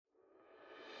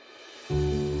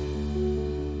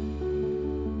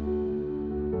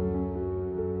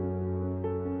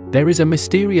There is a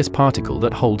mysterious particle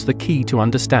that holds the key to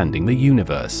understanding the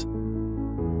universe.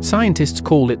 Scientists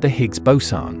call it the Higgs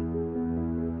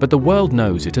boson. But the world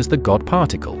knows it as the God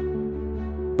particle.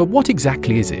 But what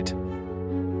exactly is it?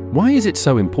 Why is it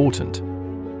so important?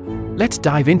 Let's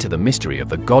dive into the mystery of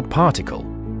the God particle.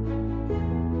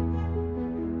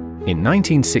 In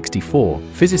 1964,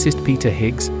 physicist Peter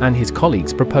Higgs and his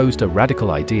colleagues proposed a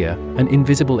radical idea, an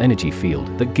invisible energy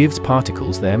field that gives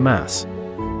particles their mass.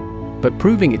 But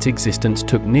proving its existence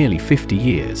took nearly 50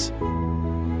 years.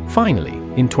 Finally,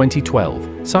 in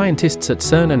 2012, scientists at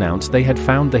CERN announced they had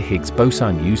found the Higgs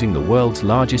boson using the world's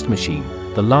largest machine,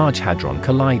 the Large Hadron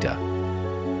Collider.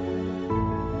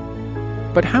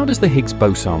 But how does the Higgs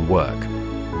boson work?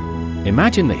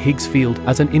 Imagine the Higgs field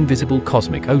as an invisible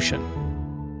cosmic ocean.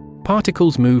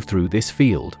 Particles move through this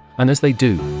field, and as they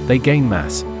do, they gain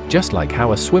mass, just like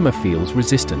how a swimmer feels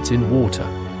resistance in water.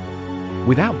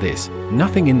 Without this,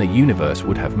 nothing in the universe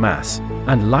would have mass,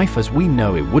 and life as we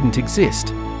know it wouldn't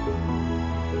exist.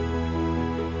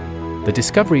 The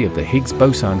discovery of the Higgs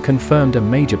boson confirmed a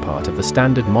major part of the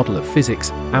standard model of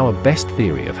physics, our best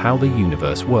theory of how the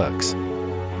universe works.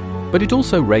 But it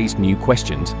also raised new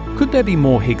questions. Could there be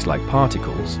more Higgs-like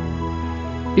particles?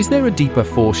 Is there a deeper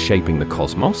force shaping the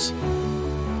cosmos?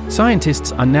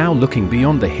 Scientists are now looking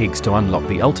beyond the Higgs to unlock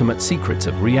the ultimate secrets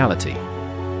of reality.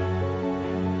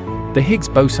 The Higgs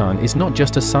boson is not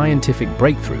just a scientific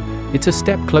breakthrough, it's a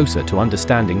step closer to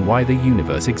understanding why the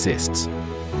universe exists.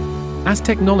 As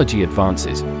technology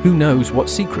advances, who knows what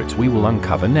secrets we will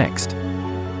uncover next?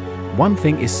 One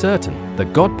thing is certain, the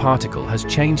God particle has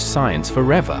changed science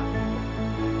forever.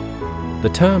 The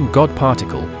term God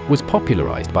particle was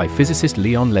popularized by physicist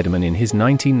Leon Lederman in his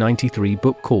 1993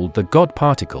 book called The God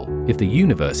Particle. If the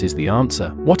universe is the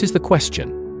answer, what is the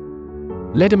question?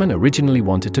 Lederman originally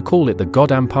wanted to call it the God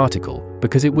particle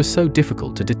because it was so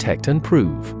difficult to detect and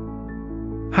prove.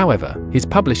 However, his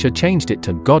publisher changed it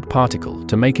to God particle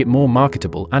to make it more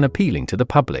marketable and appealing to the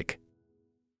public.